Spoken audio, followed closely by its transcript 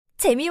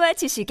재미와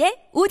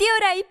지식의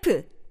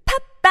오디오라이프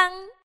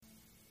팝빵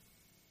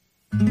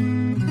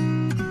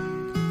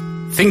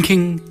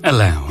Thinking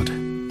Aloud.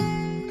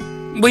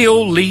 We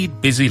all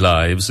lead busy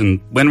lives, and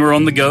when we're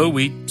on the go,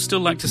 we still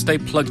like to stay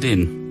plugged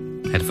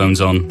in. Headphones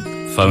on,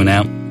 phone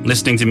out,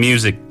 listening to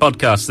music,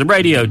 podcasts, the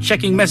radio,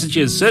 checking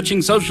messages,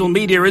 searching social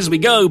media as we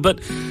go. But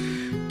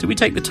do we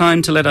take the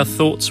time to let our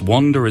thoughts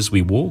wander as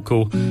we walk,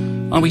 or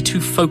are we too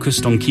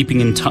focused on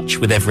keeping in touch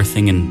with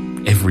everything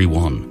and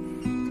everyone?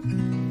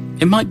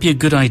 It might be a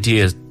good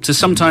idea to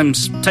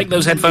sometimes take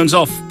those headphones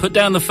off, put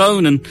down the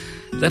phone, and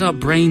let our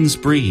brains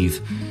breathe.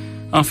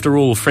 After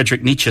all,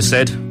 Friedrich Nietzsche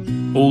said,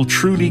 all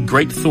truly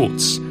great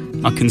thoughts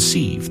are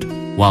conceived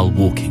while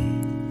walking.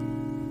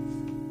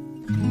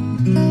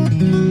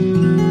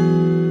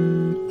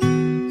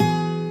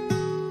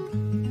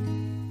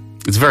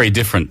 It's very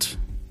different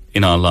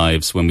in our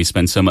lives when we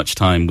spend so much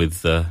time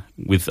with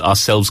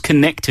ourselves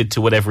connected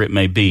to whatever it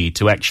may be,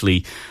 to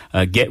actually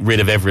get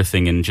rid of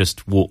everything and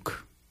just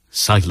walk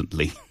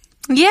silently.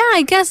 Yeah,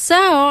 I guess so.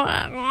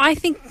 I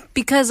think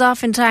because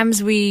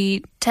oftentimes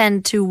we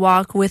tend to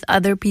walk with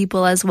other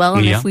people as well.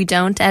 And if we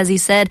don't, as you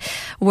said,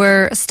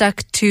 we're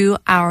stuck to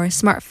our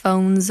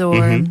smartphones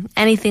or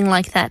anything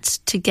like that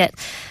to get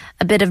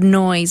a bit of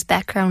noise,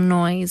 background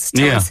noise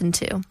to listen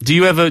to. Do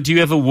you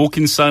ever walk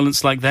in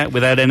silence like that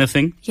without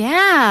anything?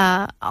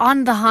 Yeah,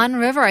 on the Han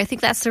River. I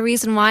think that's the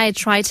reason why I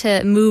try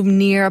to move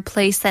near a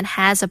place that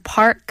has a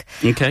park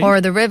or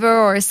the river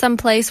or some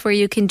place where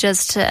you can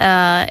just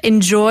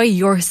enjoy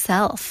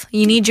yourself.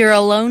 You need your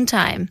alone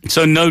time.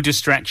 So no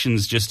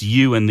distractions, just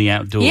you and the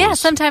outdoors. Yeah,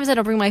 sometimes I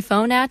don't bring my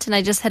phone out and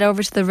I just head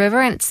over to the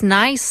river and it's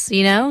nice,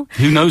 you know.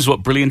 Who knows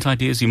what brilliant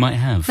ideas you might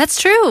have. That's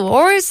true.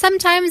 Or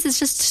sometimes it's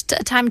just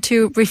a time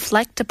to reflect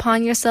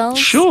upon yourself.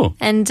 Sure.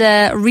 And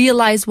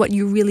realize what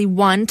you really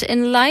want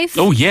in life.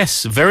 Oh,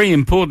 yes. Very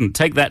important.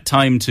 Take that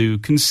time to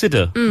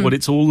consider what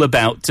it's all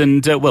about.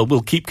 And,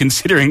 we'll keep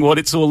considering what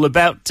it's all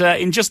about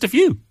in just a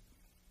few.